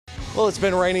Well, it's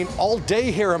been raining all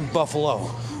day here in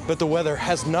Buffalo, but the weather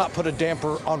has not put a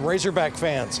damper on Razorback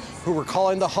fans who were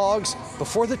calling the Hogs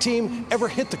before the team ever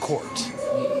hit the court.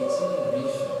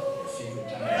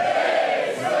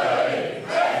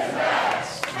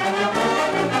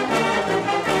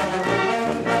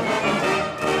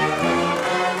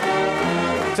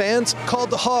 Fans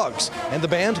called the Hogs, and the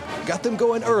band got them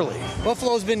going early.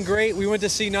 Buffalo's been great. We went to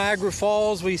see Niagara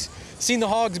Falls. We seen the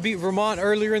Hogs beat Vermont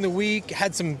earlier in the week,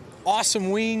 had some awesome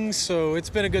wings, so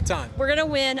it's been a good time. We're gonna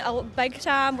win a big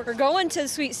time. We're going to the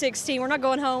Sweet 16. We're not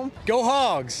going home. Go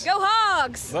Hogs! Go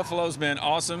Hogs! Buffalo's been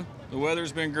awesome. The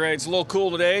weather's been great. It's a little cool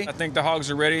today. I think the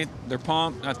Hogs are ready. They're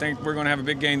pumped. I think we're going to have a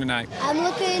big game tonight. I'm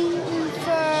looking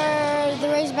for the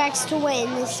Razorbacks to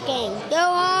win this game. Go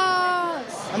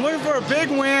Hogs! I'm looking for a big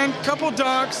win, couple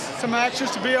dunks, some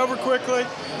actions to be over quickly,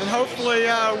 and hopefully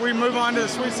we move on to the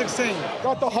Sweet 16.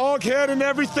 Got the hog head and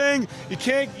everything. You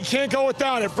can't go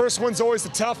without it. First one's always the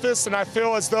toughest, and I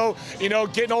feel as though,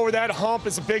 getting over that hump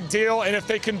is a big deal. And if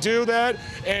they can do that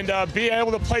and be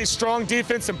able to play strong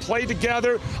defense and play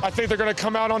together, I think they're going to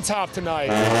come out on top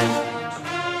tonight.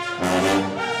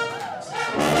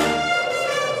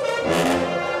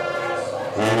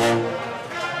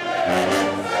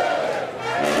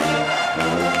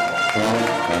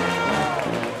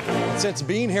 Since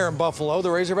being here in Buffalo, the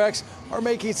Razorbacks are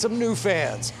making some new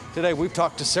fans. Today, we've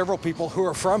talked to several people who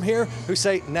are from here who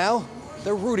say now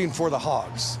they're rooting for the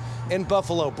Hogs. In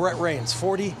Buffalo, Brett Rains,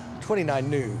 40/29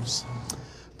 News.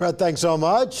 Brett, thanks so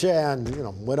much. And,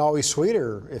 win always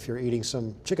sweeter if you're eating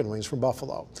some chicken wings from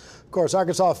Buffalo. Of course,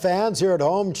 Arkansas fans here at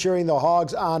home cheering the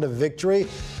Hogs on to victory.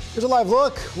 Here's a live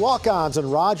look. Walk-ons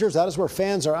and Rogers. That is where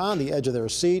fans are on the edge of their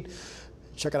seat.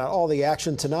 Checking out all the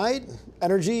action tonight.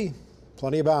 Energy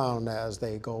plenty abound as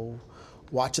they go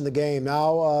watching the game.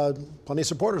 Now, plenty of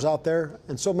supporters out there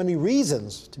and so many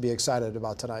reasons to be excited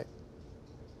about tonight.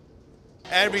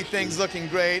 Everything's looking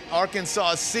great.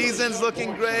 Arkansas season's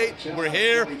looking great. We're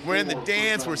here, we're in the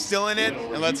dance, we're still in it,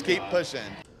 and let's keep pushing.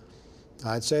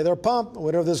 I'd say they're pumped. The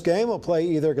winner of this game will play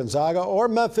either Gonzaga or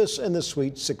Memphis in the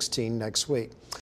Sweet 16 next week.